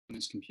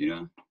this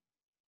computer.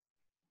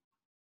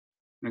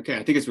 Okay,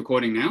 I think it's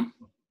recording now.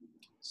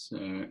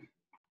 So,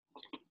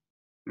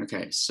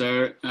 okay,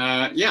 so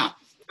yeah.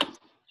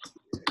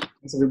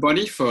 Thanks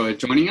everybody for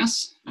joining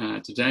us.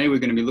 Today we're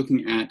going to be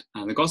looking at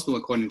the Gospel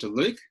according to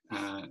Luke,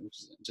 which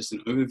is just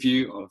an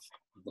overview of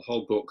the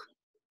whole book,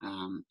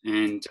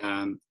 and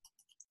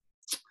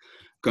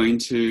going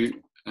to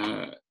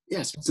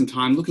spend some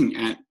time looking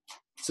at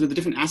sort of the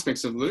different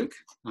aspects of Luke,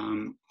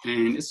 and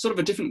it's sort of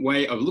a different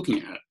way of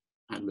looking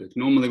at Luke.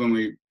 Normally when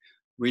we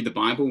read the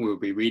Bible, we'll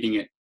be reading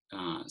it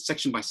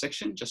section by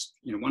section, just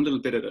one little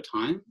bit at a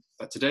time.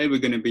 But today we're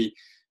going to be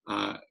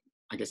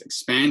I guess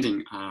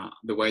expanding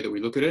the way that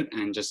we look at it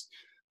and just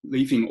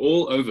leafing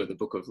all over the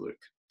book of Luke.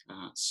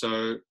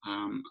 So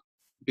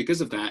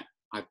because of that,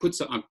 I've got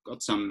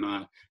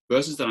some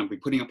verses that I'll be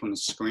putting up on the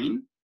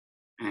screen,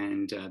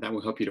 and that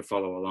will help you to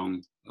follow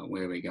along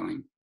where we're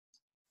going.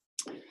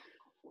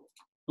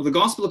 Well, the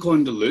Gospel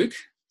according to Luke,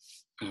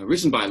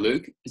 written by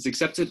Luke, is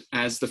accepted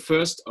as the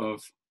first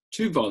of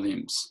two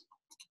volumes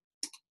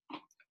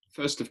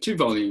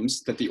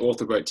that the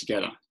author wrote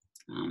together,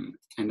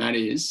 and that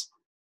is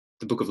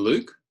the book of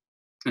Luke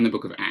and the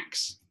book of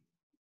Acts.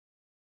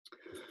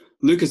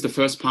 Luke is the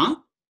first part,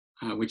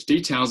 which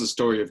details the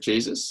story of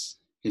Jesus,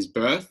 his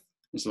birth,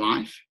 his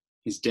life,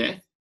 his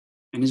death,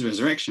 and his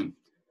resurrection.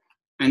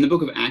 And the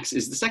book of Acts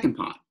is the second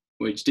part,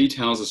 which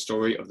details the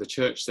story of the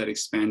church that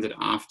expanded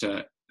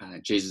after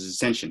Jesus'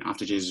 ascension,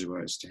 after Jesus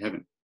rose to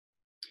heaven.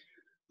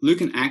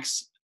 Luke and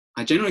Acts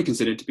are generally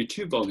considered to be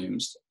two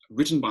volumes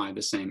written by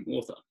the same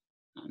author,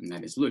 and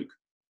that is Luke.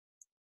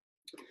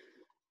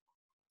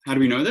 How do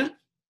we know that?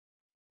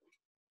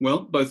 Well,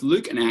 both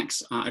Luke and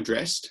Acts are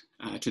addressed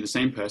to the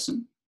same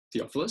person,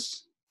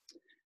 Theophilus,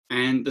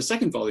 and the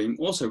second volume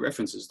also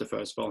references the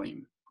first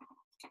volume.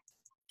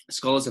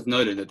 Scholars have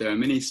noted that there are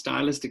many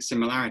stylistic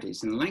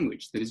similarities in the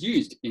language that is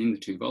used in the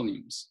two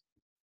volumes.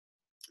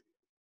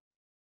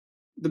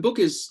 The book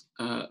is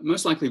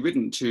most likely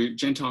written to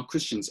Gentile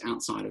Christians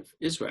outside of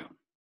Israel,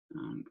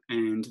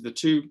 and the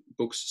two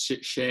books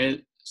share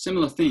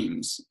similar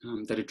themes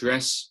that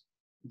address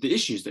the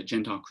issues that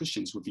Gentile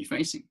Christians would be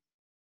facing.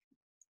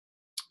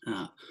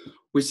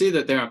 We see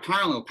that there are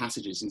parallel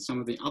passages in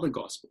some of the other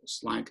Gospels,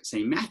 like,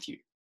 say, Matthew,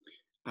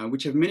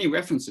 which have many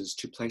references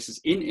to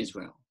places in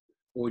Israel,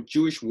 or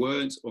Jewish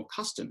words or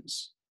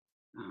customs,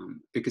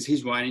 because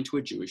he's writing to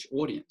a Jewish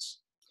audience.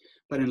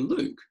 But in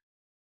Luke,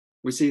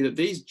 we see that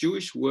these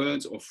Jewish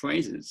words or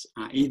phrases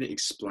are either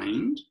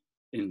explained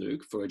in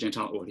Luke for a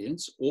Gentile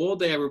audience, or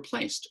they are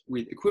replaced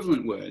with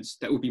equivalent words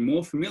that would be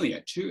more familiar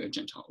to a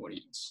Gentile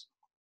audience.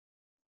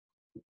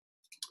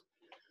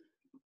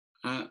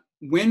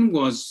 When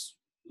was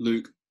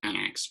Luke and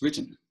Acts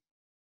written?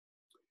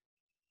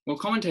 Well,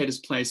 commentators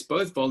place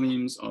both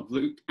volumes of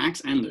Luke,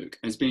 Acts and Luke,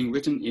 as being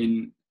written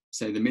in,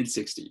 say, the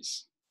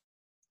mid-60s.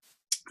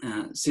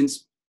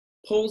 Since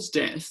Paul's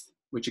death,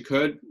 which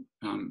occurred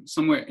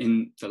somewhere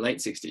in the late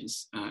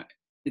 60s,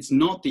 it's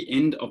not the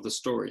end of the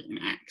story in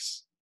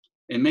Acts.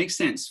 It makes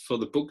sense for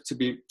the book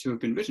to have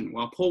been written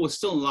while Paul was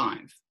still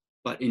alive,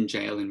 but in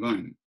jail in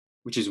Rome,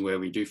 which is where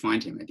we do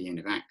find him at the end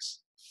of Acts.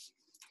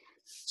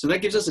 So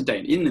that gives us a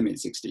date in the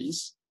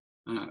mid-60s,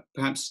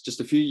 perhaps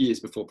just a few years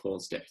before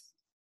Paul's death.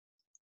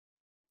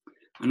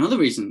 Another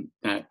reason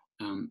that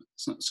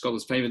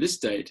scholars favour this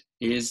date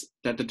is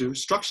that the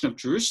destruction of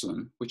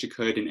Jerusalem, which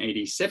occurred in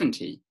AD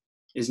 70,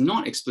 is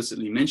not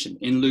explicitly mentioned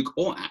in Luke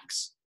or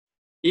Acts,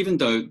 even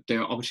though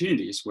there are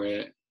opportunities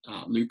where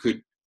Luke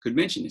could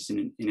mention this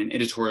in an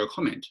editorial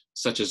comment,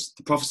 such as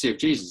the prophecy of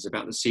Jesus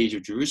about the siege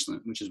of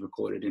Jerusalem, which is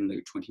recorded in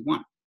Luke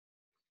 21.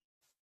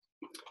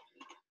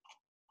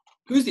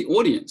 Who's the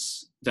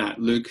audience that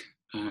Luke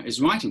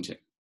is writing to?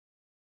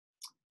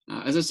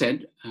 As I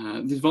said,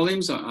 these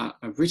volumes are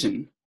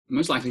written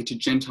most likely to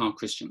Gentile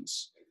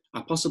Christians,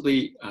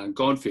 possibly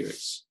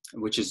God-fearers,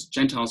 which is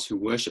Gentiles who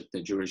worship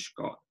their Jewish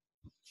God.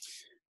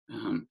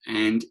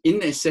 And in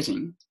their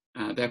setting,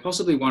 they're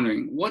possibly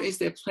wondering, what is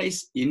their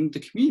place in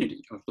the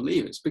community of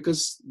believers?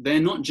 Because they're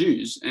not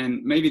Jews,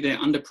 and maybe they're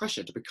under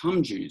pressure to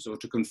become Jews or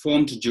to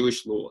conform to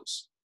Jewish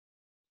laws.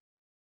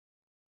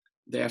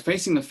 They are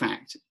facing the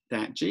fact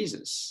that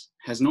Jesus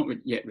has not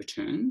yet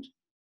returned,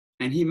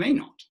 and he may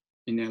not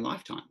in their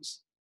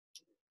lifetimes.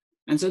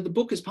 And so the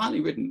book is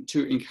partly written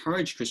to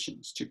encourage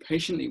Christians to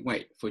patiently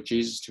wait for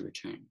Jesus to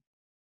return,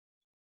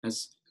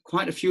 as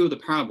quite a few of the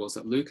parables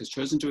that Luke has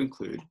chosen to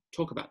include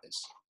talk about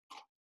this.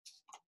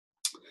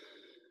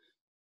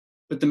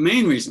 But the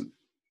main reason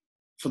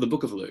for the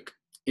book of Luke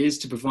is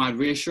to provide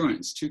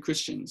reassurance to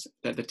Christians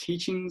that the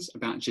teachings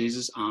about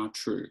Jesus are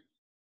true,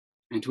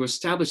 and to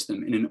establish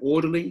them in an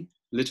orderly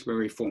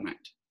literary format.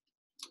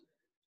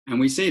 And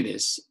we see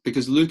this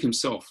because Luke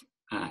himself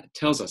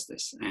tells us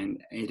this,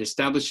 and it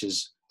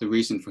establishes the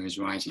reason for his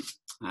writing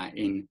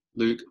in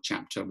Luke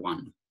chapter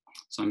 1.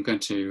 So I'm going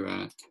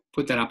to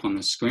put that up on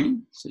the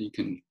screen so you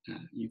can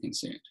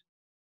see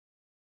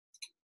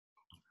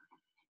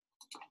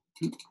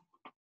it.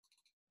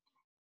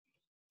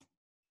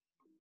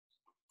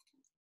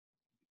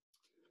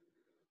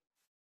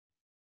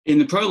 In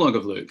the prologue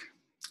of Luke,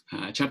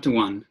 chapter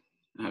 1,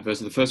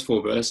 the first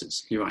 4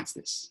 verses, he writes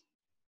this: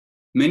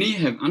 "Many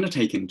have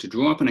undertaken to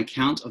draw up an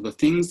account of the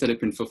things that have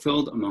been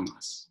fulfilled among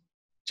us,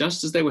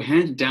 just as they were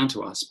handed down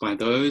to us by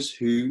those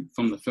who,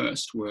 from the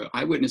first, were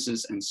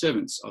eyewitnesses and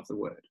servants of the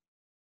word.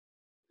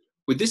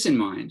 With this in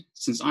mind,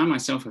 since I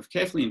myself have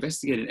carefully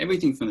investigated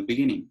everything from the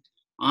beginning,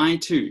 I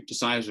too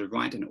decided to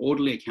write an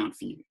orderly account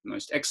for you,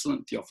 most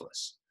excellent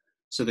Theophilus,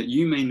 so that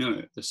you may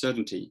know the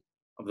certainty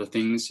of the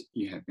things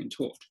you have been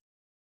taught."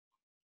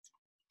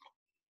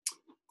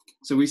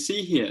 So we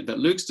see here that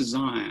Luke's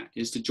desire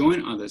is to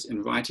join others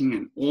in writing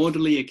an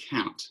orderly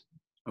account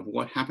of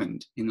what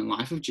happened in the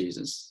life of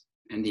Jesus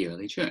and the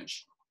early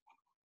church.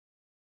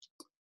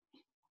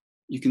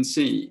 You can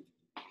see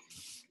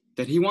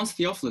that he wants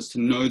Theophilus to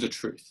know the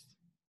truth,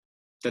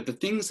 that the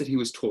things that he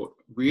was taught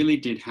really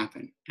did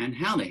happen and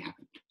how they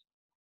happened.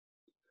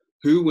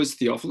 Who was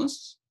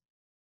Theophilus?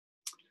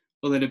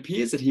 Well, it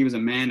appears that he was a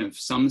man of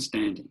some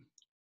standing.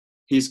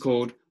 He is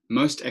called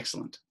Most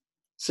Excellent,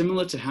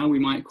 similar to how we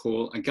might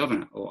call a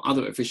governor or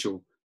other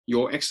official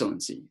Your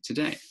Excellency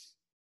today.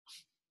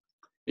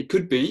 It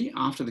could be,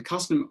 after the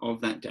custom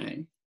of that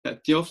day,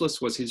 that Theophilus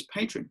was his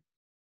patron,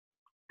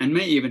 and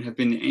may even have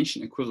been the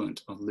ancient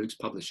equivalent of Luke's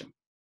publisher.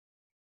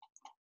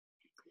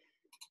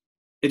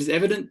 It is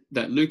evident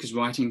that Luke is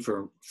writing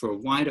for a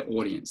wider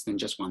audience than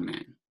just one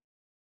man.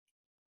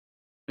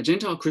 A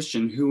Gentile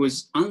Christian who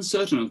was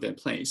uncertain of their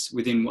place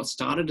within what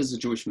started as a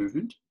Jewish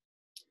movement,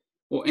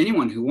 or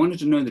anyone who wanted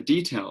to know the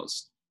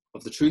details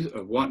of the truth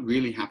of what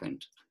really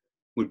happened,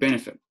 would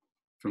benefit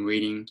from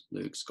reading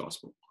Luke's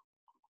gospel.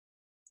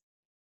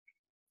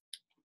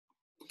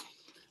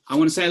 I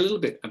want to say a little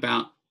bit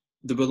about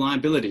the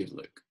reliability of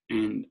Luke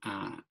and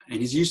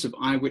his use of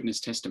eyewitness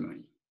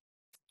testimony.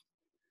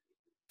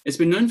 It's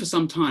been known for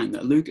some time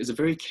that Luke is a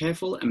very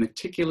careful and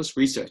meticulous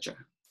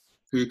researcher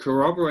who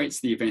corroborates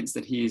the events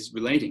that he is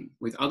relating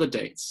with other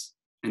dates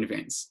and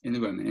events in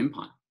the Roman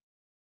Empire.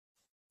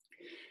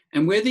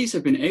 And where these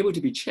have been able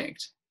to be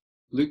checked,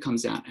 Luke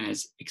comes out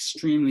as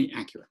extremely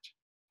accurate.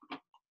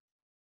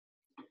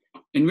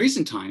 In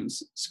recent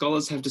times,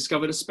 scholars have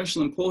discovered a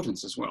special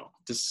importance as well,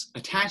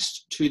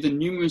 attached to the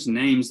numerous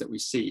names that we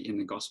see in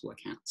the gospel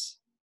accounts.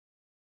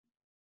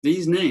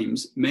 These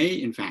names may,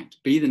 in fact,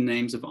 be the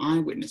names of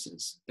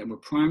eyewitnesses that were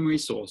primary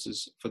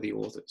sources for the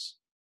authors.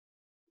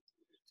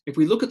 If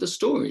we look at the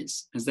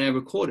stories as they are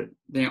recorded,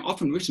 they are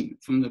often written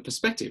from the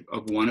perspective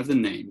of one of the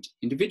named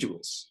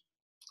individuals.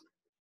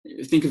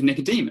 Think of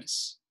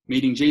Nicodemus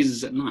meeting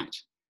Jesus at night,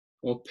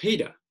 or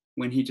Peter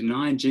when he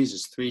denied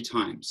Jesus 3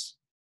 times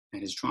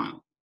at his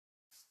trial.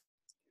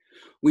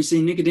 We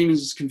see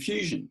Nicodemus'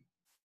 confusion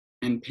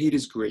and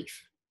Peter's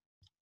grief.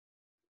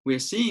 We are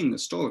seeing the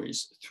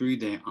stories through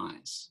their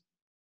eyes.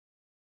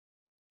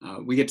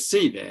 We get to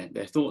see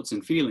their thoughts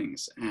and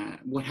feelings,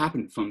 what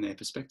happened from their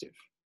perspective.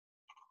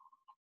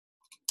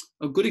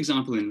 A good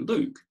example in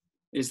Luke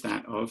is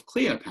that of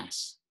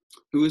Cleopas,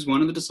 who was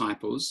one of the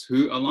disciples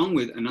who, along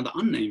with another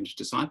unnamed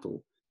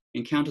disciple,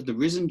 encountered the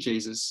risen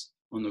Jesus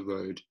on the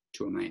road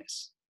to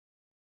Emmaus.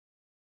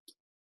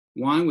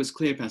 Why was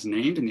Cleopas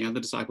named and the other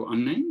disciple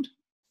unnamed?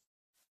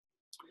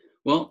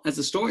 Well, as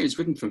the story is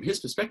written from his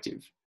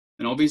perspective,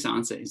 an obvious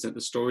answer is that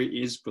the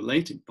story is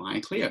related by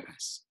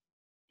Cleopas.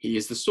 He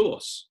is the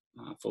source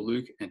for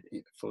Luke and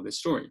for this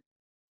story,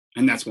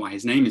 and that's why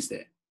his name is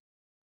there.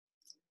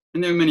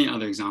 And there are many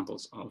other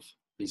examples of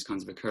these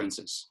kinds of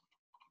occurrences.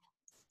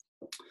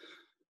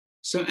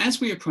 So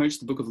as we approach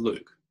the book of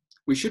Luke,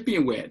 we should be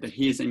aware that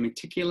he is a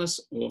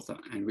meticulous author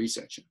and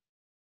researcher,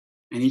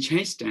 and he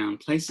chased down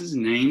places,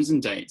 names,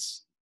 and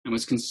dates, and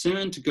was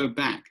concerned to go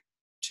back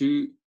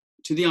to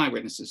the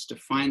eyewitnesses to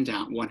find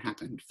out what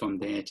happened from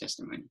their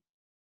testimony.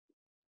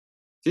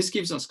 This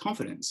gives us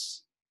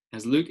confidence,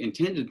 as Luke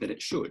intended that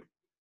it should,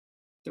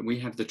 that we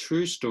have the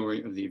true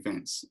story of the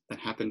events that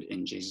happened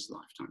in Jesus'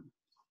 lifetime.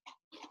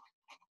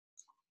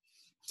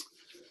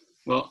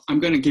 Well, I'm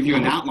going to give you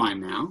an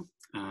outline now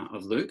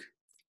of Luke.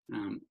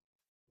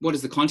 What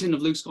is the content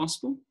of Luke's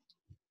gospel?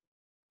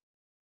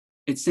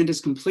 It centers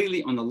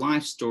completely on the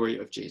life story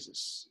of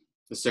Jesus,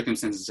 the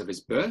circumstances of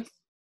his birth,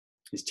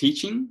 his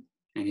teaching,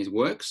 and his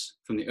works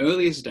from the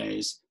earliest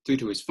days through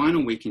to his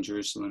final week in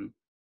Jerusalem,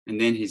 and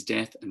then his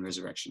death and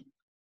resurrection.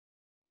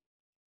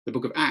 The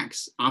book of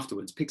Acts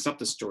afterwards picks up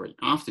the story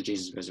after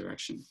Jesus'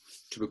 resurrection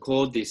to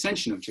record the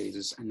ascension of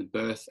Jesus and the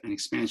birth and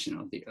expansion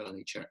of the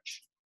early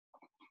church.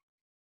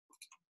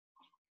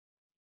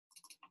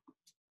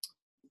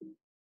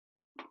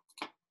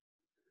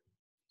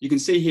 You can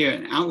see here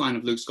an outline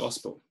of Luke's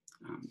gospel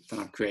that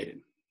I've created.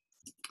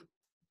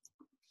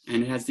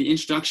 And it has the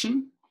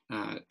introduction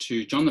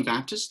to John the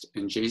Baptist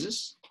and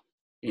Jesus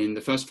in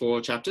the first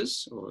 4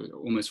 chapters, or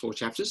almost 4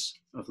 chapters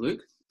of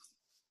Luke.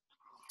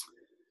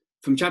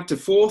 From chapter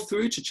 4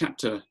 through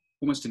to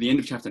almost to the end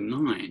of chapter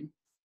 9,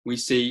 we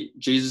see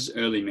Jesus'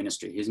 early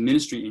ministry, his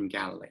ministry in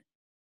Galilee.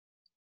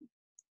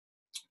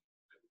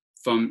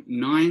 From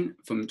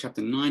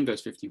chapter 9,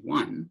 verse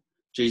 51,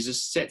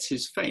 Jesus sets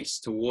his face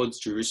towards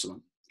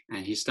Jerusalem,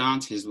 and he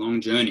starts his long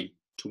journey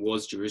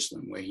towards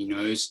Jerusalem, where he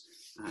knows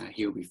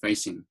he will be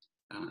facing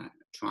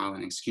trial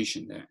and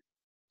execution there.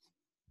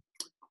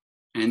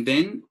 And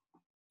then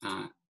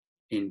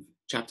in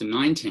chapter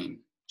 19,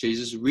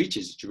 Jesus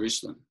reaches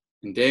Jerusalem.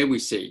 And there we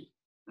see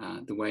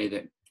the way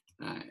that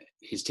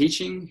his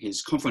teaching,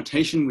 his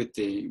confrontation with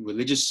the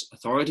religious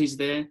authorities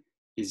there,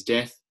 his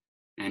death,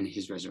 and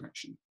his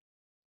resurrection.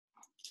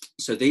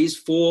 So these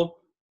four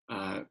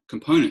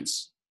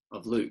components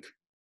of Luke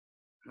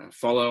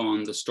follow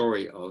on the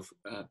story of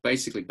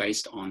basically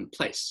based on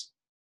place.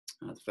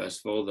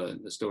 First of all,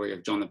 the story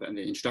of John,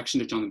 the introduction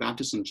to John the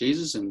Baptist and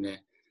Jesus and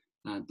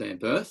their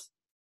birth.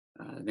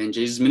 Then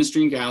Jesus'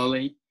 ministry in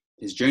Galilee,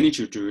 his journey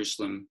to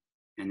Jerusalem,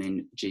 and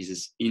then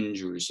Jesus in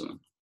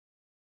Jerusalem.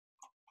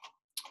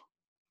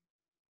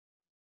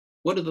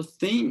 What are the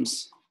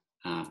themes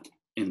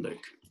in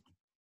Luke?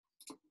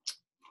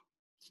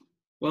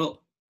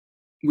 Well,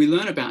 we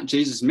learn about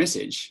Jesus'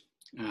 message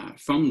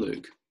from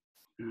Luke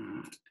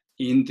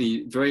in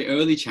the very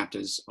early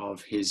chapters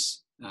of his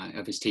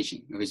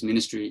teaching, of his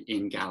ministry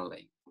in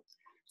Galilee.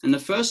 And the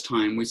first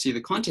time we see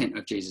the content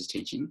of Jesus'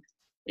 teaching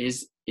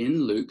is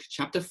in Luke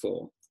chapter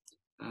 4,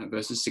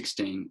 verses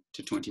 16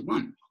 to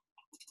 21.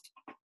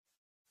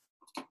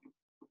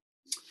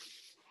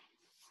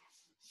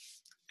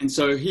 And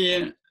so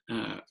here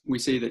we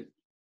see that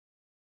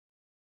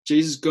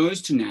Jesus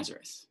goes to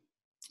Nazareth,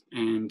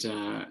 and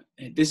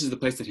this is the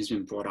place that he's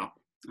been brought up,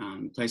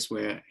 the place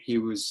where he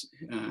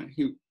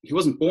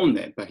wasn't born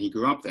there, but he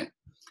grew up there.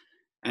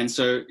 And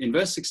so in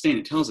verse 16,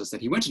 it tells us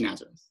that he went to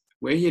Nazareth,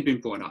 where he had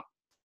been brought up.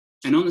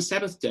 And on the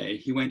Sabbath day,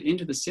 he went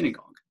into the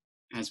synagogue,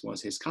 as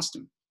was his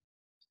custom.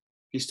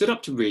 He stood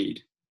up to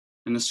read,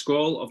 and the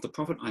scroll of the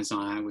prophet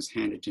Isaiah was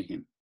handed to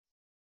him.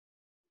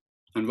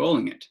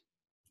 Unrolling it,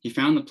 he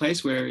found the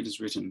place where it is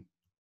written,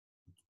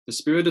 "The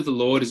Spirit of the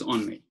Lord is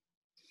on me,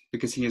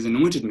 because he has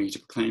anointed me to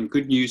proclaim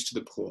good news to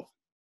the poor.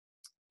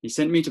 He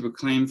sent me to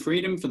proclaim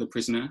freedom for the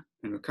prisoner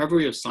and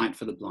recovery of sight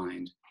for the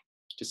blind,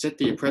 to set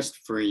the oppressed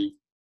free,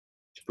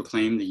 to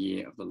proclaim the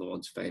year of the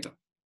Lord's favor."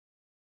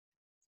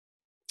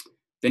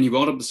 Then he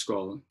rolled up the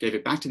scroll, gave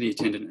it back to the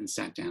attendant, and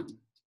sat down.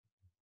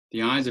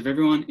 The eyes of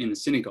everyone in the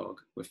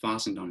synagogue were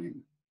fastened on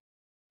him.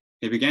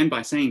 He began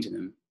by saying to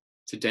them,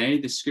 "Today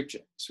this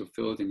scripture is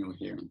fulfilled in your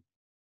hearing."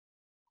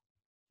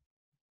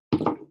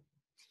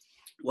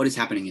 What is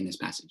happening in this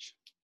passage?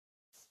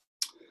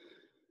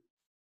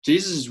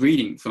 Jesus is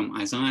reading from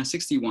Isaiah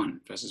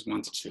 61, verses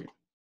 1 to 2,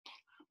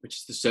 which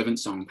is the servant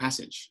song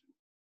passage.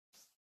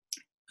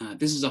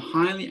 This is a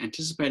highly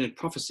anticipated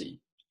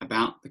prophecy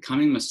about the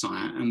coming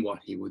Messiah and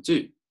what he will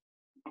do.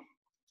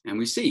 And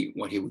we see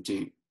what he will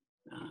do,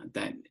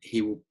 that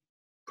he will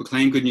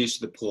proclaim good news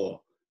to the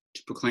poor,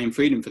 to proclaim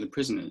freedom for the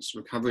prisoners,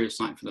 recovery of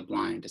sight for the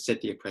blind, to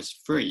set the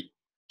oppressed free,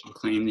 to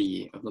proclaim the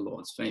year of the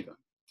Lord's favor.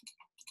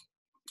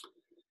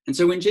 And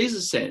so when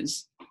Jesus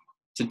says,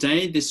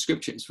 "Today this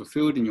scripture is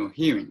fulfilled in your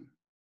hearing,"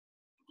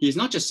 he is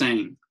not just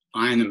saying,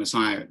 "I am the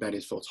Messiah that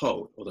is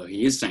foretold," although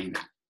he is saying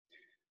that,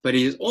 but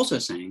he is also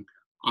saying,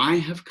 "I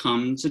have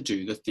come to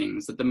do the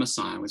things that the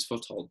Messiah was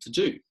foretold to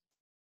do,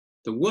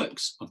 the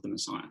works of the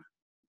Messiah."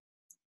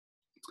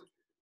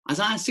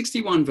 Isaiah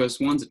 61 verse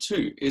 1 to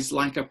 2 is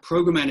like a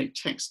programmatic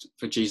text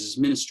for Jesus'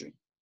 ministry.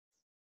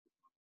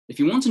 If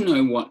you want to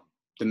know what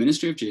the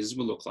ministry of Jesus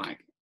will look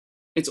like,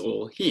 it's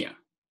all here.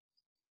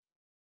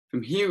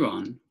 From here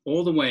on,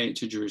 all the way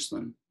to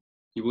Jerusalem,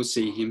 you will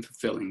see him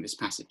fulfilling this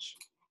passage.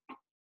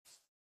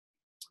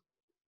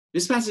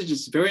 This passage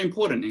is very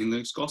important in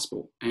Luke's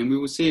gospel, and we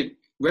will see it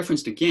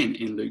referenced again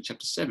in Luke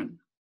chapter 7.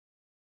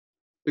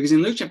 Because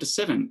in Luke chapter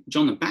 7,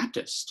 John the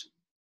Baptist,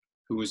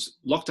 who was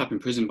locked up in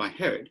prison by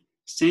Herod,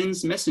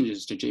 sends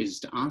messengers to Jesus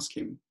to ask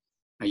him,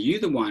 "Are you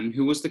the one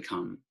who was to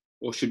come,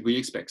 or should we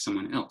expect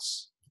someone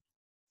else?"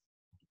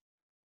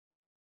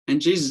 And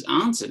Jesus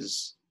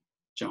answers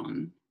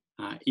John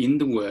in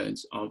the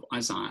words of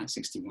Isaiah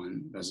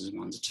 61 verses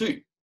 1 to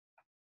 2.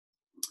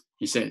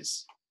 He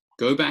says,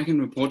 "Go back and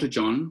report to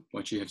John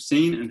what you have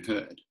seen and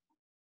heard.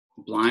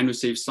 The blind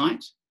receive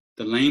sight,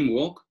 the lame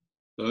walk,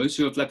 those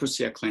who have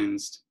leprosy are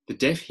cleansed, the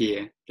deaf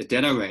hear, the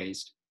dead are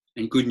raised,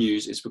 and good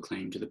news is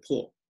proclaimed to the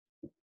poor.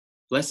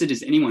 Blessed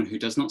is anyone who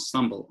does not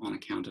stumble on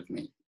account of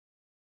me."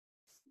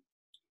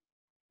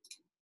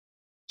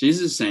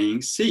 Jesus is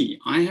saying, "See,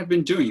 I have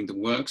been doing the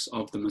works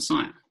of the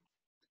Messiah.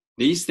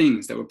 These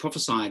things that were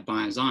prophesied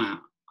by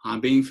Isaiah are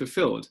being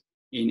fulfilled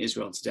in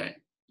Israel today.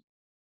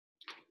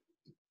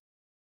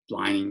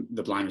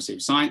 The blind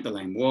receive sight, the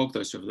lame walk,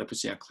 those who have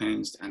leprosy are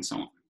cleansed, and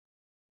so on.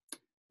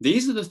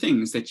 These are the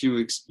things that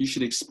you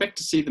should expect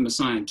to see the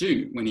Messiah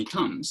do when he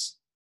comes.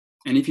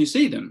 And if you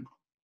see them,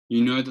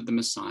 you know that the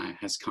Messiah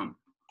has come."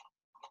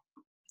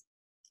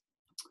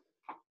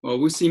 Well,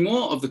 we'll see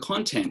more of the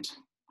content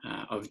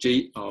of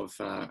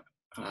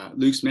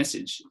Luke's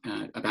message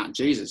about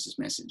Jesus'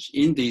 message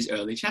in these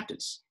early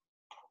chapters.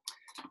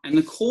 And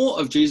the core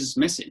of Jesus'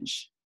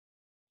 message,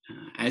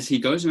 as he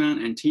goes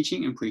around and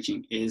teaching and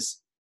preaching,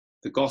 is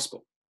the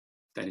gospel.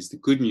 That is the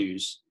good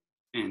news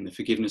and the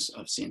forgiveness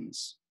of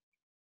sins.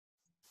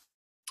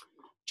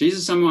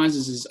 Jesus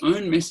summarizes his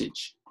own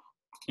message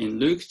in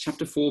Luke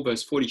chapter 4,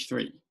 verse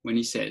 43, when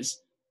he says,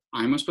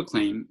 I must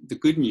proclaim the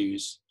good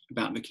news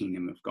about the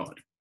kingdom of God.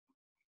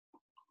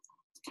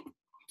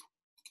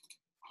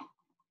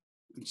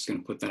 I'm just going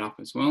to put that up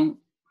as well.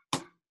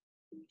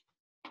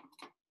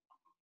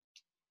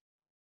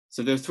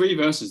 So there are three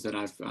verses that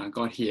I've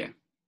got here.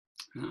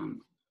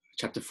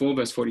 Chapter 4,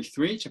 verse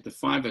 43, chapter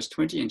 5, verse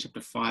 20, and chapter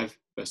 5,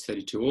 verse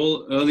 32,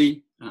 all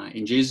early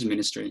in Jesus'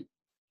 ministry,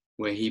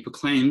 where he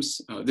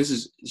proclaims,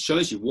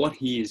 shows you what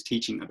he is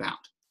teaching about.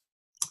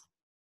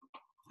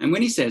 And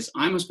when he says,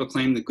 I must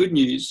proclaim the good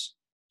news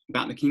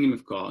about the kingdom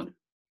of God,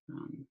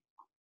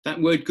 that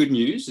word good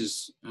news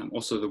is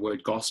also the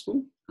word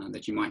gospel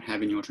that you might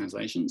have in your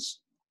translations.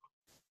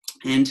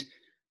 And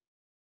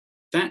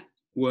that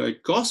word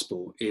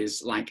gospel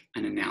is like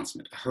an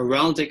announcement, a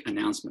heraldic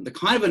announcement, the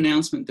kind of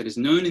announcement that is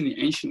known in the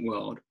ancient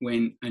world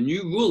when a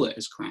new ruler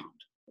is crowned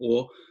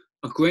or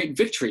a great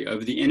victory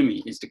over the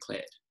enemy is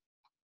declared.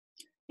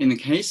 In the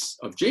case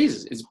of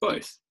Jesus, it's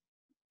both.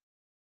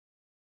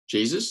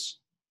 Jesus,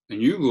 a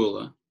new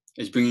ruler,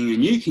 is bringing a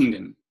new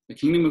kingdom, the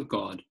kingdom of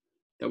God,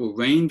 that will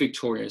reign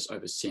victorious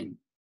over sin.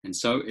 And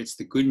so it's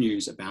the good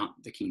news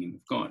about the kingdom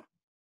of God.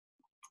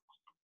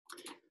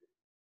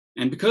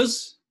 And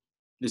because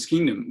this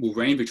kingdom will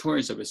reign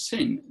victorious over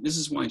sin, this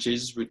is why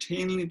Jesus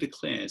routinely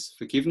declares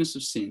forgiveness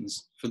of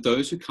sins for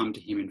those who come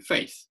to him in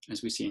faith,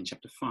 as we see in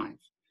chapter 5,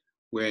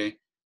 where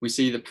we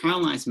see the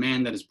paralyzed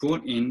man that is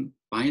brought in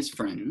by his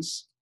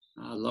friends,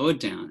 lowered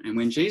down. And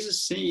when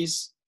Jesus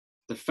sees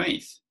the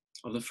faith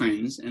of the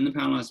friends and the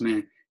paralyzed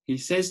man, he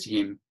says to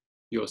him,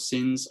 your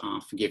sins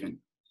are forgiven.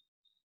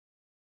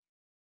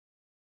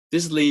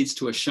 This leads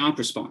to a sharp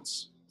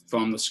response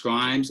from the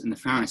scribes and the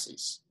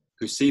Pharisees,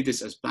 who see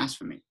this as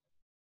blasphemy.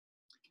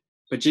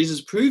 But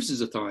Jesus proves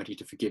his authority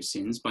to forgive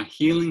sins by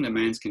healing the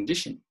man's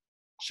condition,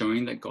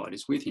 showing that God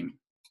is with him.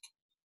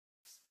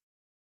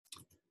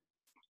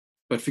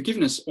 But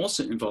forgiveness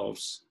also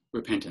involves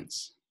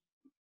repentance.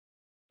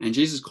 And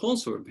Jesus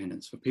calls for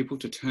repentance, for people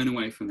to turn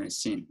away from their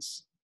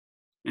sins.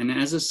 And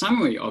as a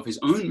summary of his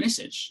own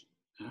message,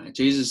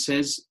 Jesus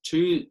says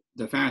to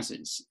the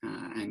Pharisees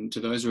and to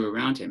those who are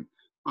around him,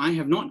 I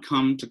have not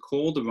come to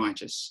call the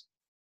righteous,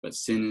 but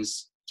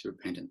sinners to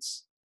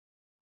repentance.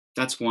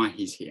 That's why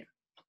he's here.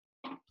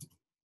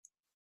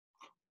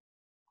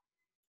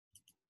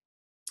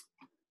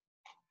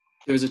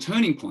 There is a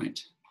turning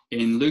point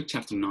in Luke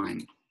chapter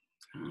 9.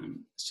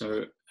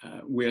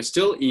 We're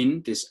still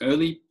in this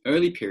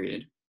early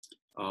period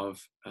of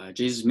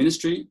Jesus'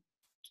 ministry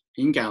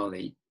in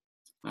Galilee,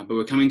 but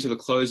we're coming to the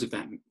close of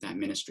that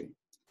ministry.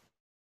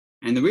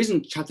 And the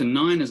reason chapter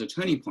 9 is a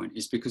turning point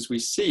is because we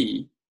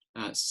see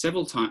a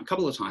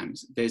couple of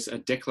times, there's a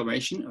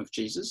declaration of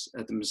Jesus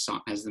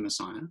as the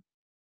Messiah.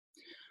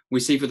 We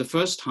see for the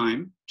first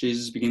time,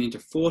 Jesus beginning to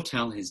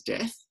foretell his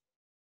death,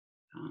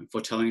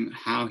 foretelling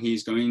how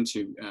he's going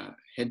to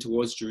head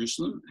towards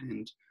Jerusalem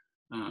and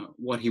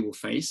what he will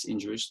face in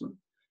Jerusalem.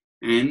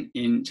 And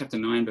in chapter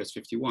 9, verse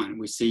 51,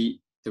 we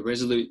see the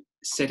resolute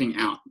setting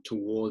out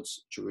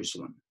towards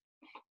Jerusalem.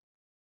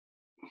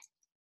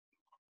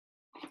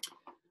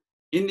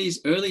 In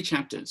these early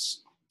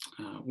chapters,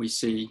 we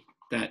see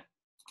that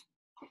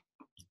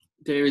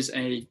there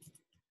is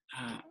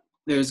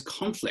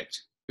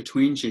conflict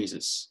between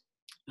Jesus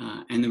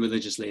and the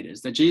religious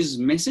leaders, that Jesus'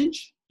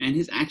 message and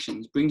his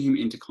actions bring him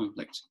into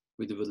conflict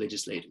with the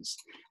religious leaders.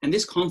 And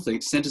this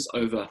conflict centers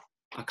over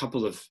a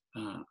couple of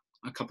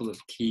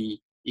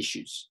key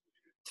issues.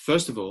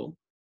 First of all,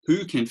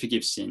 who can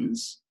forgive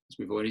sins, as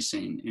we've already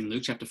seen in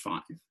Luke chapter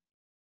 5.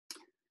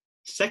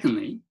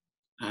 Secondly,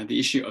 the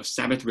issue of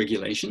Sabbath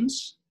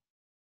regulations.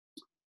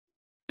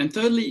 And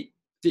thirdly,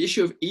 the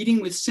issue of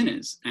eating with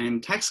sinners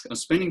and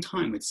spending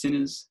time with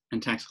sinners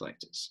and tax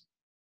collectors.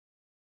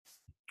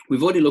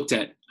 We've already looked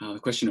at the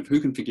question of who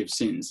can forgive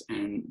sins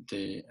and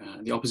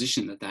the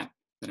opposition that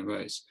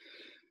arose.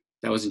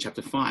 That was in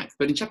chapter 5.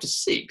 But in chapter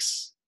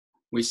 6,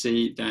 we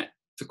see that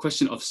the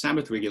question of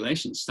Sabbath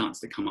regulations starts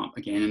to come up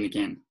again and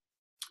again.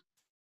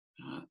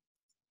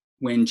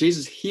 When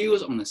Jesus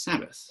heals on the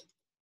Sabbath,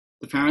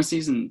 the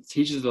Pharisees and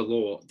teachers of the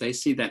law, they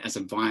see that as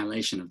a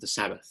violation of the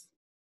Sabbath.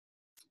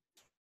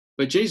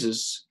 But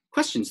Jesus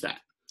questions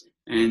that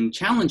and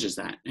challenges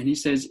that. And he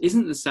says,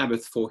 isn't the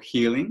Sabbath for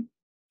healing,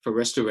 for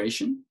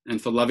restoration, and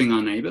for loving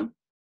our neighbor?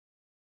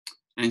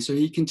 And so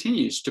he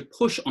continues to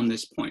push on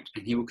this point,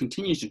 and he will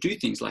continue to do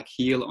things like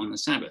heal on the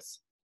Sabbath,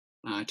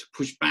 to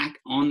push back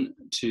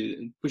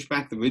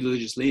the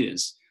religious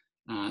leaders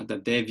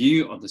that their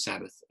view of the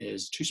Sabbath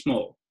is too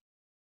small.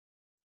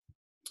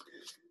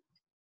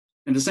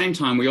 At the same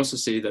time, we also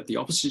see that the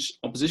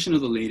opposition of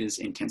the leaders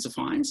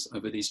intensifies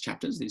over these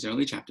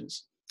early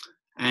chapters,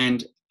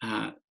 and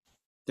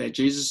that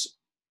Jesus,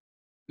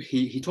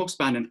 he talks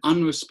about an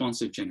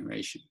unresponsive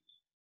generation,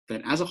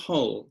 that as a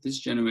whole, this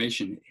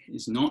generation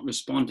is not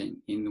responding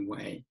in the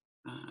way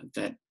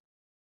that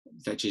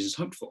Jesus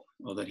hoped for,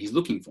 or that he's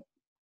looking for.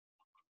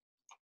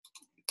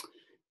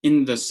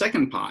 In the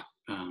second part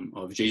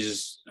of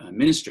Jesus'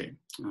 ministry,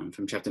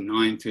 from chapter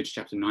 9 through to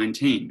chapter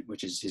 19,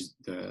 which is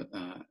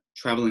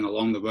traveling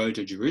along the road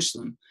to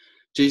Jerusalem,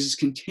 Jesus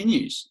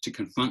continues to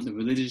confront the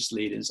religious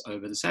leaders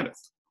over the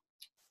Sabbath.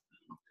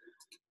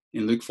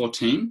 In Luke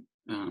 14,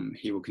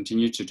 he will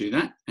continue to do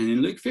that. And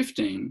in Luke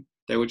 15,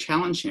 they will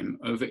challenge him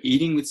over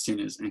eating with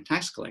sinners and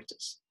tax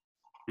collectors.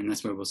 And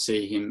that's where we'll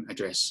see him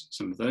address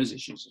some of those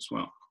issues as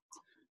well.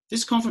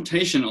 This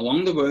confrontation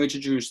along the road to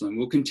Jerusalem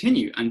will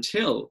continue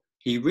until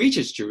he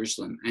reaches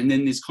Jerusalem, and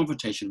then this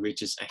confrontation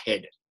reaches a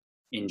head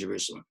in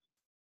Jerusalem.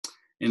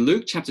 In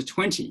Luke chapter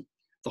 20,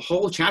 the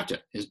whole chapter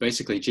is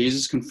basically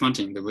Jesus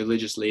confronting the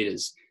religious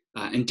leaders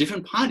and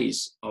different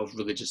parties of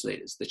religious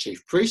leaders. The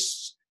chief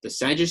priests, the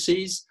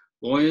Sadducees,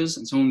 lawyers,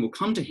 and so on will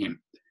come to him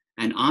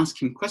and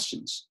ask him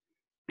questions.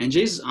 And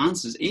Jesus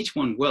answers each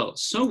one well,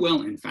 so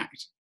well, in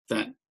fact,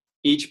 that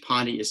each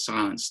party is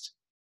silenced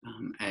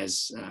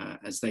as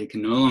they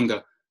can no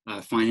longer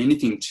find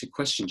anything to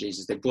question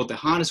Jesus. They brought their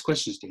hardest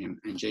questions to him,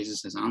 and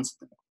Jesus has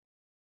answered them.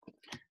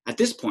 At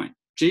this point,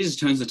 Jesus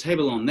turns the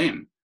table on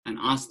them and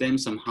asks them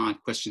some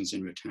hard questions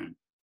in return.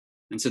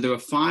 And so there are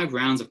 5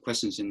 rounds of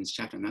questions in this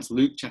chapter, and that's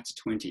Luke chapter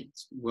 20.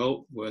 It's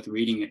well worth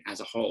reading it as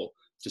a whole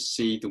to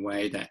see the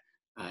way that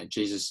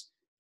Jesus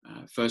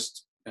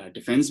first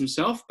defends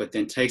himself, but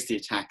then takes the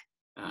attack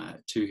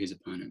to his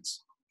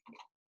opponents.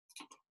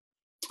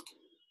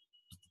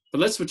 But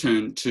let's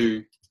return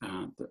to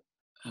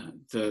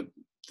the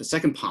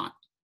second part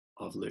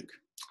of Luke,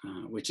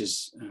 which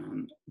is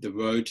the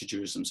road to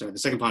Jerusalem. So the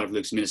second part of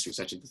Luke's ministry is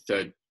actually the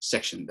third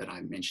section that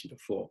I mentioned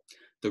before,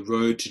 the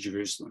road to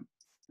Jerusalem,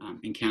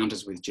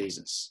 encounters with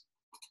Jesus.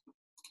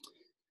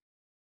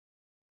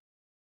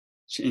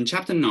 In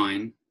chapter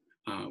 9,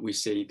 we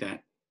see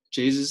that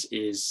Jesus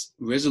is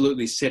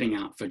resolutely setting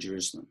out for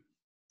Jerusalem.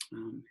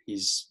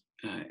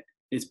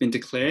 It's been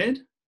declared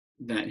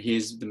that he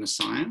is the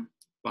Messiah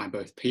by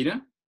both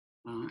Peter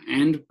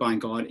and by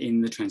God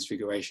in the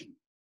Transfiguration.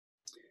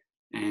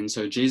 And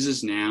so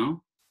Jesus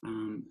now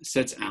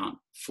sets out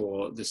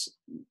for this,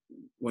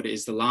 what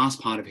is the last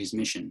part of his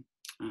mission,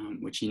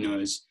 which he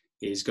knows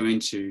is going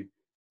to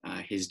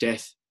his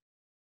death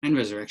and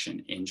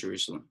resurrection in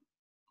Jerusalem.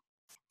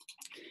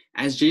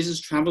 As Jesus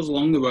travels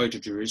along the road to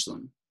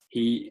Jerusalem,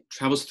 he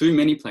travels through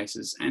many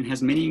places and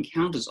has many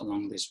encounters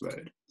along this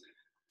road.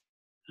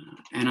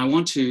 And I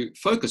want to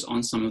focus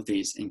on some of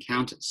these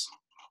encounters.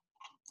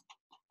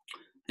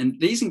 And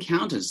these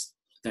encounters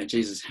that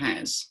Jesus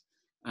has,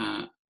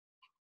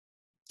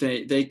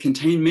 they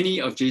contain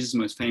many of Jesus'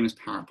 most famous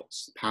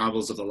parables.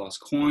 Parables of the lost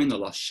coin, the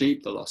lost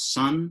sheep, the lost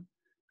son.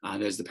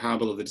 There's the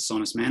parable of the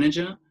dishonest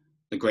manager,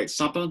 the great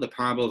supper, the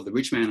parable of the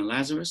rich man and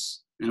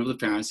Lazarus, and of the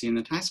Pharisee and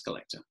the tax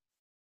collector.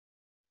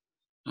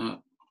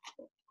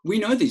 We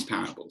know these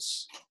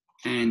parables,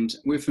 and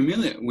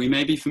we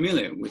may be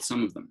familiar with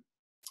some of them.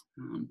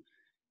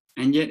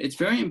 And yet it's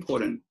very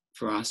important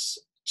for us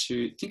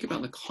to think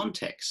about the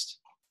context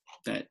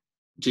that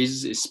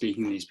Jesus is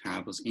speaking these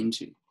parables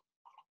into.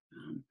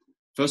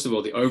 First of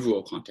all, the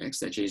overall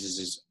context that Jesus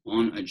is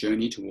on a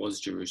journey towards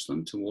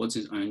Jerusalem, towards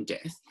his own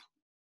death.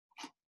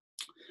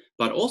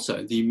 But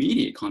also the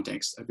immediate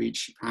context of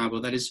each parable,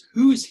 that is,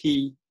 who is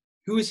he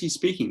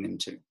speaking them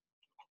to?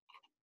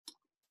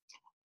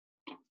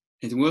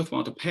 It's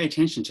worthwhile to pay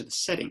attention to the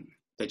setting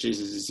that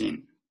Jesus is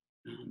in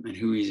and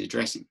who he's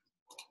addressing.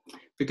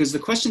 Because the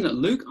question that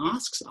Luke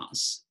asks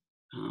us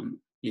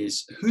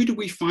is, who do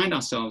we find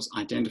ourselves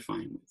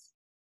identifying with?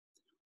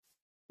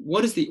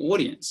 What is the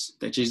audience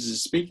that Jesus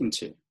is speaking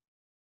to?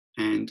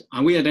 And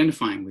are we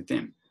identifying with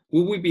them?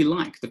 Will we be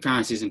like the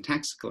Pharisees and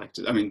tax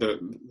collectors,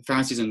 the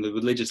Pharisees and the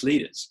religious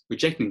leaders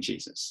rejecting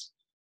Jesus?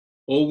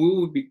 Or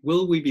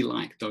will we be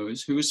like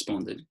those who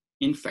responded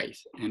in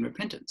faith and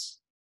repentance?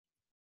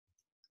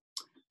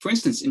 For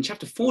instance, in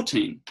chapter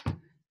 14,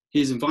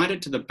 he is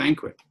invited to the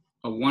banquet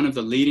of one of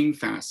the leading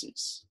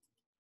Pharisees,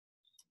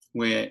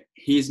 where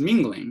he is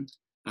mingling,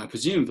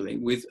 presumably,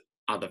 with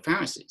other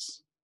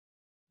Pharisees.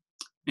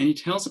 And he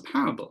tells a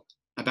parable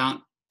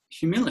about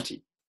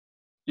humility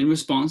in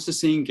response to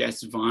seeing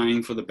guests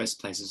vying for the best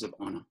places of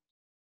honor.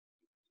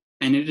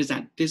 And it is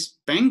at this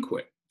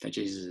banquet that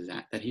Jesus is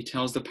at that he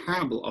tells the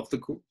parable of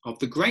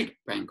the great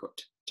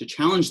banquet to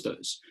challenge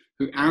those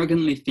who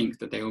arrogantly think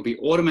that they will be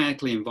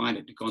automatically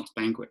invited to God's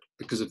banquet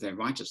because of their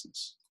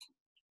righteousness.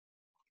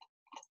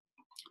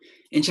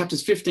 In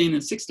chapters 15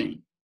 and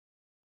 16,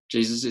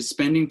 Jesus is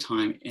spending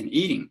time and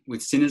eating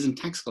with sinners and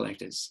tax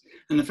collectors,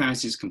 and the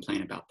Pharisees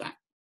complain about that.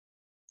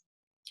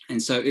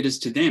 And so it is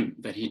to them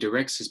that he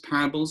directs his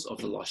parables of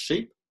the lost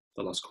sheep,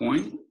 the lost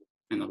coin,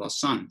 and the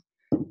lost son,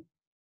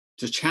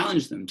 to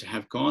challenge them to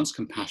have God's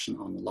compassion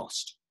on the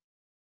lost.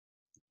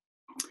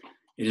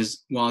 It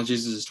is while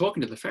Jesus is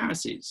talking to the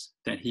Pharisees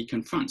that he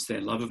confronts their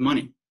love of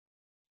money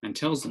and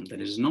tells them that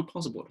it is not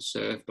possible to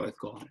serve both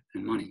God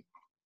and money.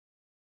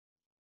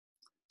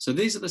 So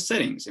these are the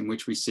settings in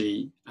which we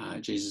see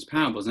Jesus'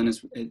 parables, and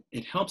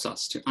it helps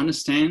us to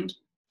understand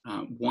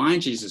why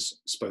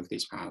Jesus spoke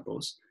these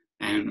parables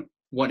and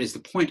what is the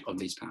point of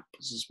these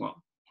parables as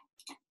well.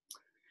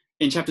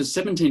 In chapters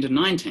 17 to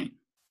 19,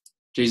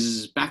 Jesus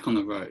is back on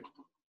the road,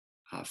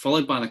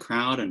 followed by the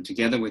crowd and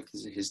together with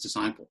his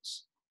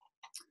disciples.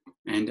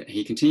 And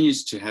he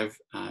continues to have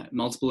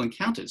multiple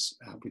encounters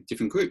with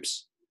different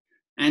groups.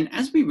 And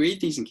as we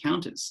read these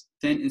encounters,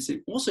 then it's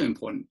also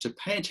important to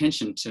pay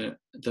attention to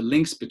the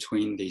links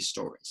between these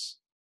stories.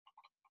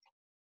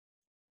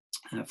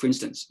 For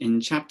instance,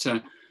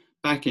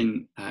 back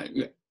in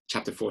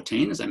chapter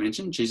 14, as I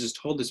mentioned, Jesus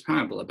told this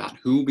parable about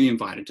who will be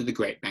invited to the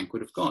great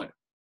banquet of God.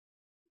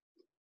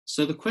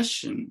 So the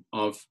question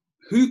of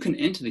who can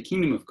enter the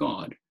kingdom of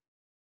God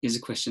is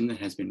a question that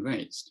has been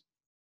raised.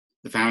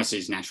 The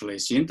Pharisees naturally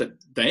assumed that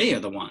they are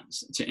the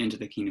ones to enter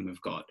the kingdom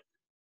of God.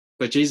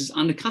 But Jesus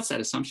undercuts that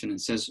assumption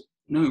and says,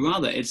 no,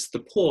 rather it's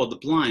the poor, the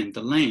blind,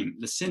 the lame,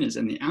 the sinners,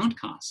 and the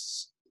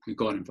outcasts who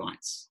God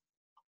invites.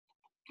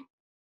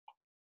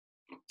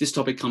 This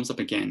topic comes up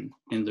again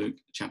in Luke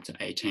chapter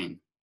 18.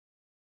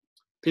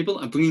 People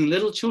are bringing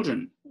little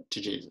children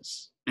to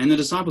Jesus, and the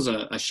disciples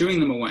are shooing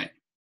them away.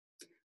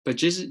 But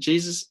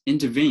Jesus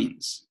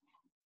intervenes,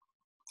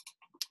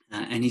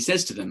 and he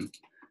says to them,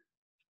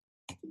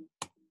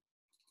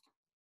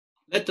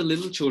 let the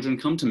little children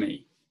come to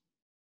me,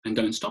 and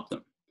don't stop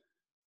them,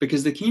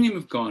 because the kingdom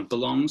of God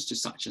belongs to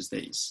such as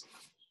these.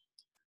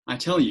 I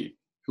tell you,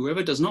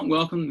 whoever does not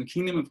welcome the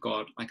kingdom of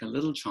God like a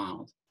little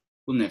child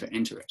will never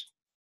enter it.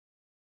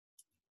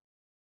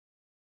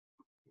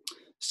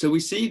 So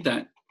we see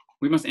that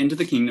we must enter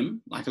the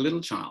kingdom like a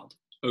little child,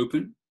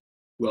 open,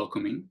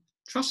 welcoming,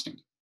 trusting.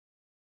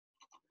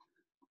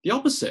 The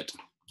opposite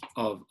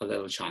of a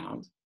little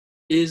child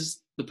is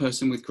the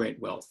person with great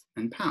wealth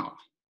and power,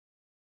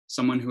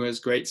 someone who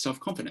has great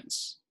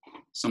self-confidence,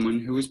 someone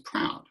who is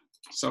proud,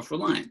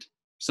 self-reliant,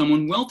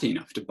 someone wealthy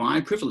enough to buy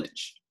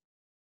privilege.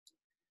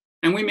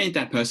 And we meet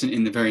that person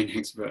in the very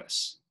next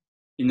verse,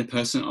 in the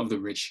person of the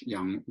rich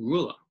young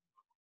ruler.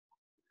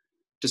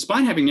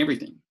 Despite having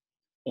everything,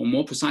 or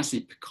more precisely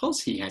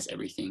because he has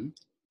everything,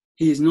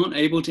 he is not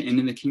able to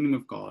enter the kingdom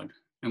of God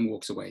and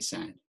walks away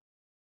sad.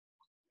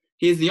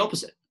 He is the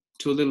opposite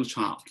to a little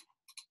child,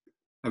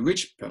 a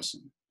rich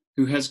person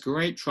who has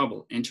great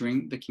trouble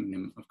entering the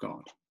kingdom of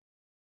God.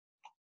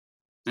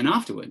 And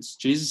afterwards,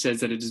 Jesus says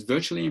that it is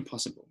virtually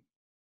impossible.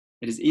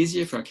 It is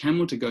easier for a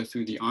camel to go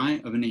through the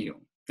eye of a needle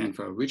than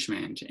for a rich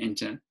man to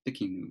enter the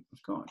kingdom of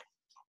God.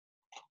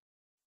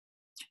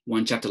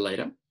 One chapter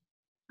later,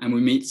 and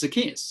we meet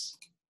Zacchaeus,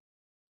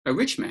 a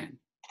rich man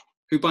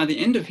who by the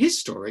end of his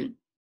story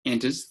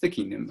enters the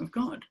kingdom of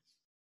God.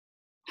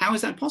 How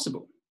is that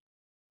possible?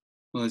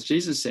 Well, as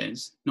Jesus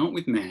says, not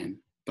with man,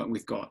 but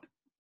with God.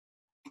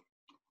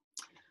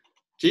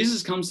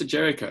 Jesus comes to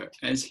Jericho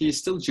as he is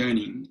still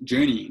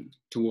journeying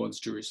towards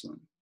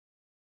Jerusalem.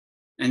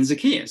 And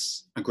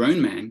Zacchaeus, a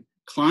grown man,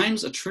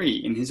 climbs a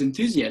tree in his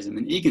enthusiasm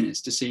and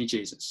eagerness to see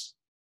Jesus.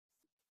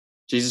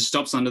 Jesus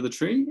stops under the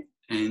tree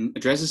and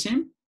addresses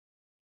him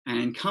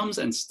and comes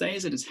and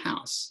stays at his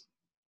house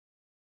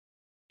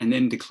and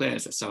then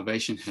declares that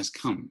salvation has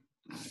come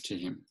to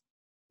him.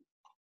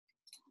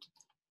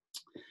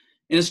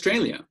 In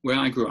Australia, where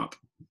I grew up,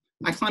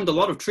 I climbed a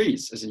lot of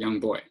trees as a young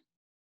boy.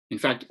 In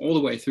fact, all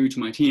the way through to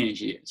my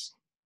teenage years.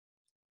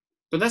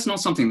 But that's not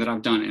something that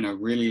I've done in a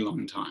really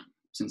long time,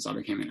 since I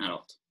became an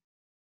adult.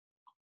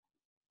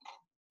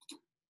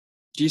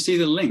 Do you see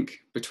the link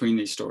between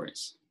these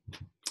stories?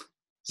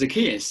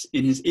 Zacchaeus,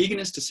 in his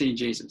eagerness to see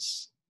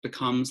Jesus,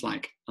 becomes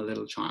like a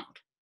little child.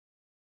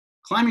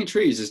 Climbing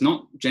trees is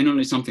not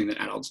generally something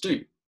that adults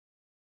do.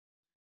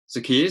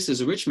 Zacchaeus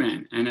is a rich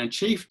man and a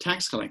chief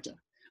tax collector,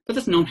 but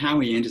that's not how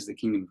he enters the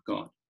kingdom of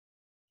God.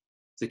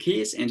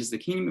 Zacchaeus enters the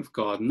kingdom of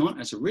God not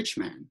as a rich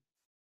man,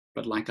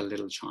 but like a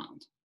little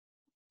child.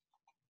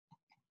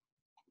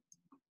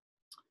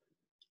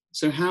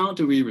 So how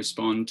do we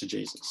respond to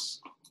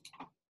Jesus?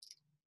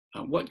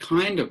 What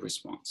kind of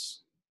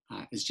response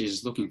is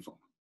Jesus looking for?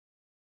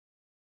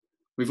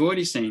 We've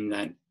already seen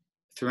that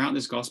throughout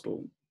this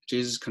gospel,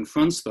 Jesus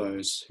confronts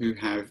those who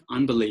have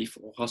unbelief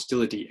or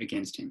hostility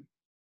against him.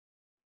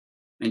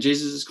 And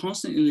Jesus is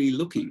constantly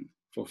looking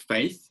for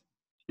faith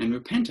and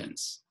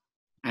repentance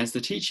as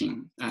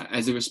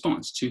the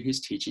response to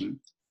his teaching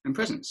and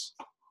presence.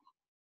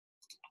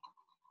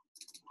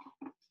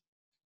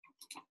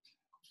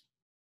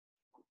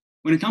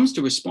 When it comes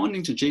to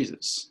responding to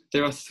Jesus,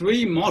 there are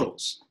three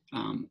models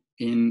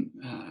in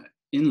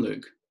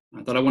Luke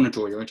that I want to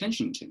draw your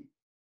attention to.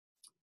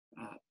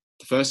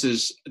 The first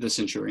is the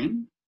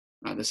centurion.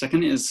 The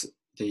second is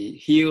the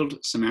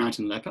healed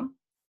Samaritan leper.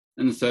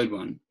 And the third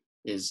one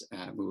is,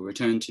 we will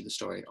return to the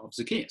story of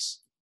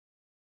Zacchaeus.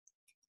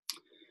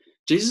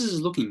 Jesus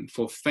is looking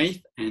for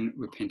faith and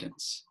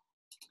repentance.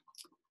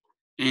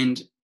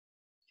 And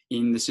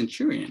in the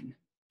centurion,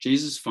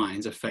 Jesus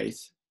finds a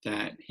faith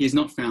that he has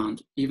not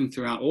found even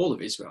throughout all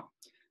of Israel.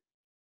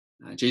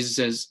 Jesus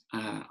says,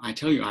 I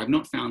tell you, I have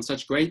not found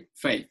such great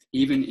faith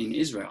even in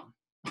Israel,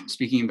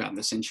 speaking about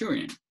the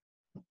centurion.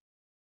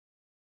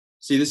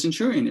 See, the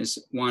centurion is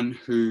one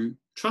who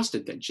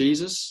trusted that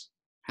Jesus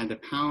had the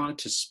power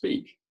to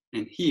speak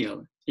and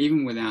heal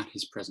even without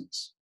his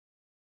presence.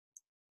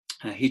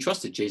 He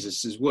trusted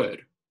Jesus'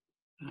 word,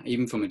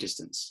 even from a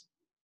distance.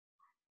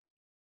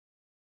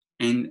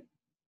 And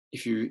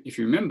if you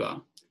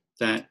remember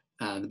that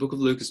the book of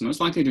Luke is most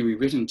likely to be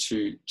written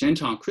to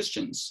Gentile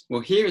Christians,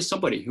 well, here is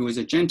somebody who is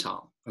a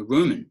Gentile, a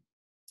Roman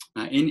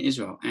in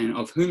Israel, and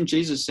of whom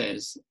Jesus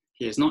says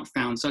he has not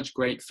found such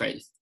great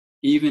faith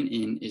even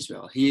in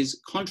Israel. He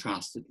is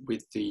contrasted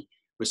with the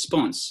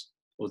response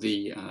or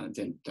the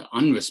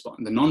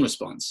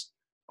non-response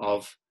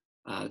of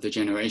the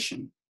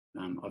generation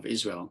of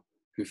Israel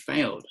who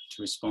failed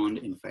to respond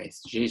in faith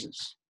to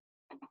Jesus.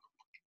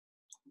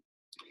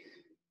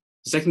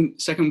 The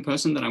second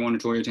person that I want to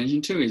draw your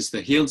attention to is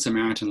the healed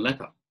Samaritan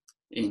leper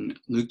in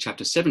Luke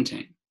chapter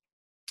 17.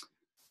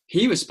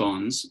 He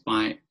responds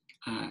by,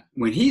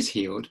 when he's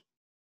healed,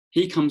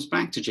 he comes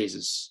back to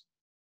Jesus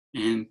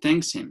and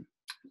thanks him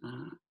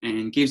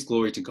and gives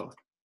glory to God.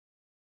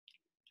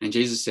 And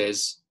Jesus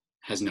says,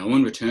 "Has no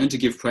one returned to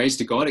give praise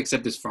to God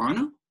except this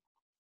foreigner?"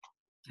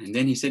 And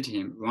then he said to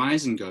him,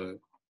 "Rise and go,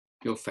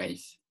 your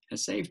faith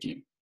has saved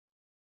you."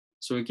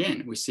 So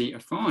again, we see a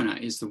foreigner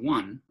is the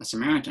one, a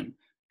Samaritan,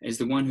 is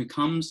the one who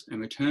comes and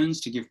returns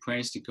to give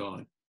praise to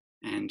God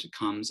and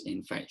comes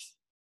in faith.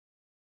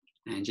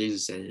 And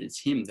Jesus said it's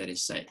him that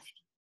is saved,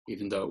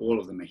 even though all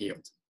of them are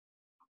healed.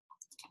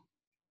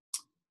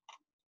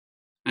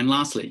 And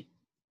lastly,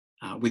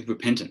 with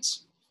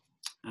repentance.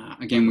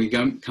 Again, we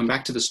come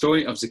back to the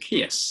story of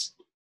Zacchaeus.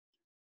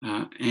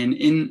 And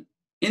in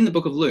the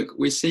book of Luke,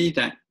 we see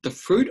that the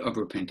fruit of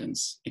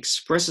repentance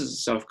expresses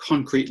itself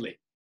concretely,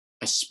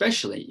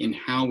 especially in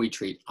how we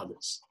treat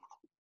others.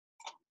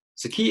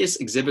 Zacchaeus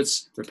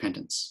exhibits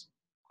repentance.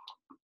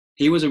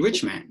 He was a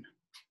rich man,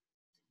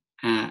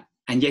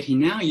 and yet he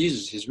now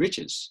uses his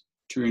riches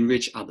to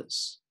enrich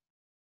others.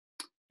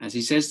 As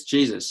he says to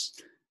Jesus,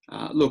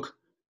 "Look,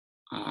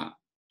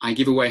 I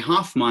give away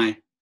half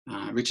my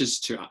riches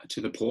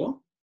to the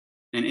poor,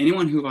 and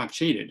anyone who I've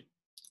cheated,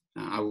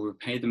 I will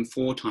repay them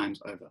 4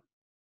 times over."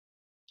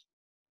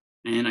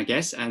 And I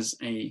guess as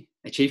a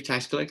chief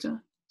tax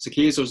collector,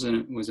 Zacchaeus was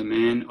a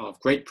man of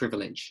great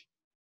privilege.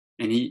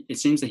 And it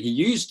seems that he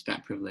used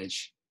that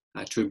privilege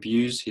to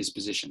abuse his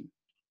position,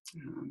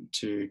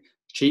 to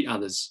cheat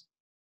others.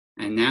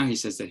 And now he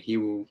says that he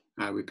will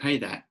repay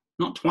that,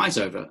 not twice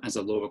over, as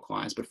the law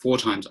requires, but 4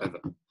 times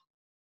over.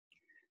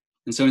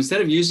 And so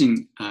instead of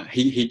using,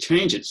 he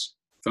changes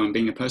from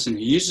being a person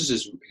who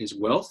uses his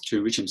wealth to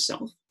enrich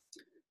himself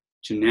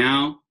to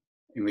now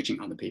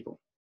enriching other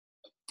people.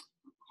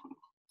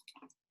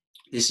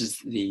 This is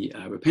the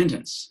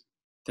repentance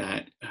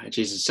that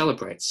Jesus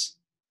celebrates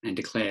and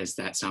declares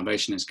that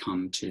salvation has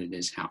come to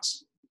this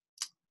house.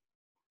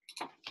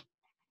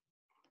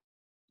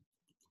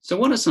 So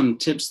what are some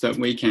tips that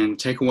we can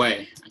take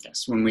away, I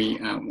guess, when we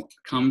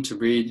come to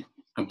read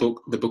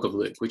the book of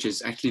Luke, which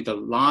is actually the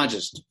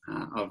largest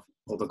of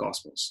all the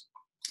Gospels?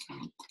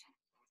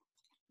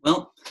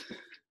 Well,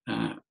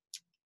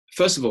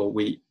 first of all,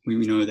 we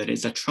know that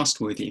it's a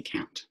trustworthy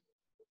account.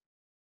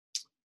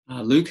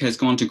 Luke has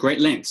gone to great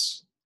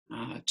lengths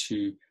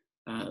to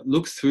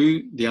look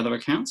through the other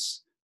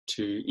accounts,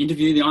 to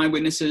interview the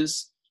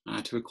eyewitnesses,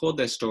 to record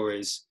their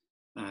stories,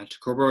 to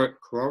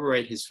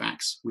corroborate his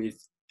facts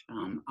with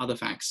other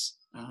facts,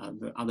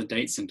 the other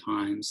dates and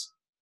times.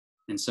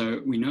 And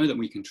so we know that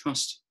we can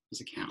trust his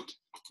account.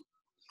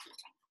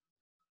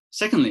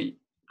 Secondly,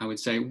 I would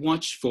say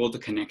watch for the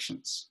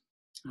connections.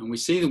 We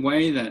see the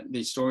way that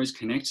these stories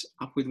connect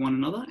up with one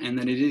another, and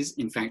that it is,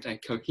 in fact, a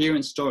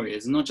coherent story.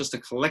 It's not just a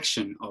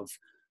collection of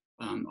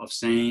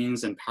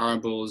sayings and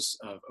parables,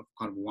 of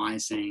kind of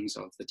wise sayings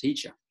of the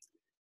teacher.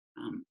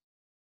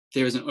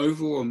 There is an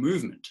overall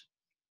movement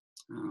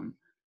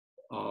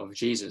of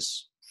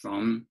Jesus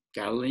from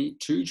Galilee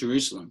to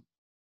Jerusalem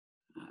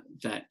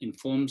that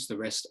informs the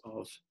rest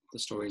of the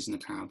stories and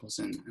the parables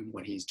and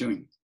what he's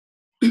doing.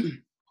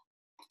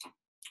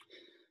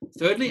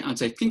 Thirdly, I'd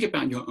say think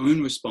about your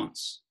own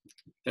response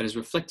that is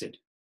reflected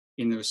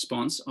in the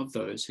response of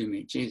those who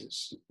meet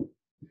Jesus.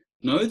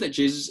 Know that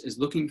Jesus is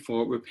looking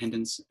for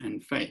repentance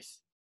and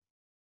faith,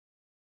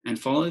 and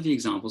follow the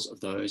examples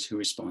of those who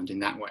respond in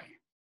that way.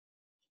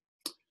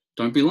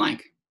 Don't be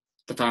like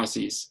the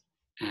Pharisees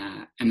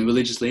and the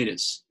religious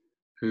leaders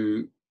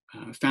who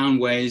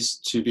found ways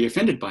to be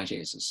offended by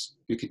Jesus,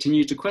 who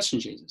continued to question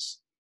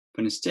Jesus,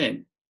 but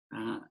instead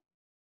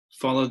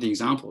follow the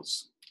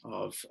examples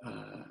of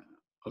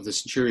the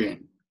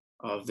centurion,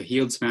 of the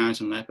healed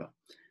Samaritan leper,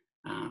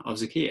 of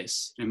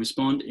Zacchaeus, and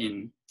respond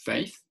in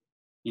faith,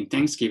 in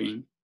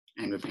thanksgiving,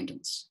 and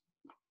repentance.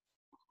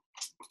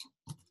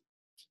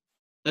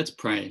 Let's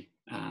pray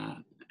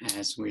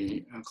as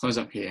we close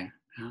up here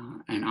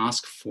and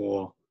ask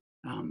for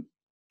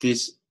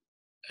this,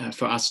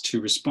 for us to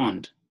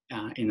respond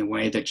in the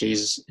way that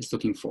Jesus is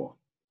looking for.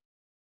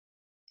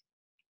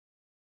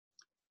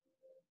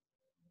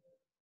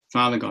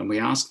 Father God, we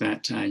ask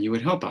that you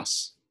would help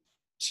us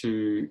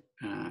to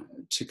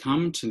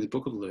come to the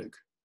book of Luke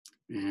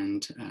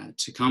and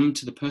to come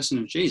to the person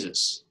of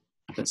Jesus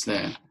that's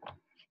there,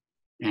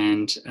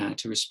 and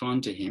to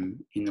respond to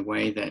him in the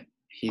way that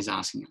he's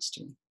asking us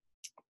to.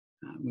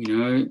 We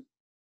know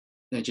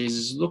that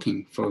Jesus is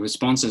looking for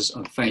responses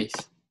of faith,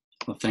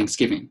 of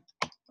thanksgiving,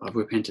 of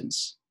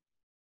repentance.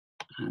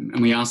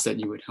 And we ask that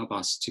you would help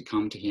us to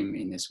come to him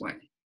in this way.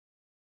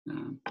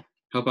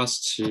 Help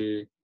us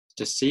to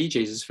see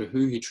Jesus for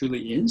who he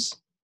truly is,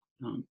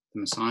 the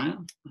Messiah,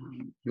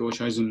 your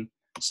chosen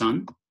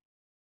Son,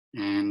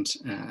 and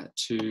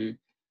to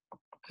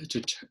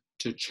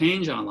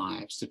change our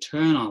lives, to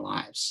turn our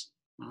lives,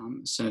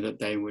 so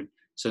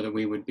that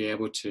we would be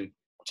able to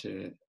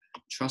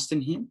trust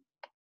in him,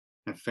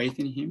 have faith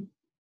in him,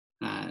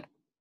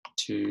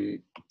 to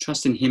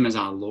trust in him as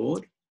our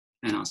Lord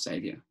and our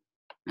Savior,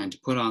 and to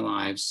put our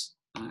lives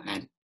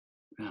at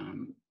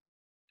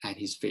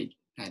his feet,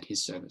 at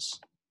his service.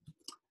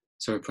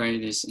 So we pray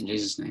this in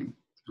Jesus' name.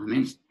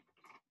 Amen.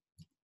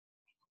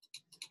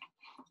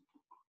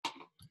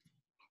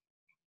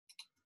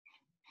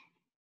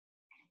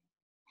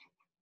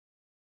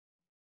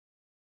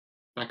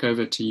 Back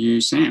over to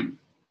you, Sam.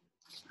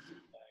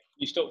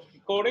 You stopped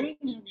recording?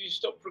 Have you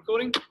stopped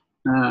recording?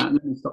 Let me stop.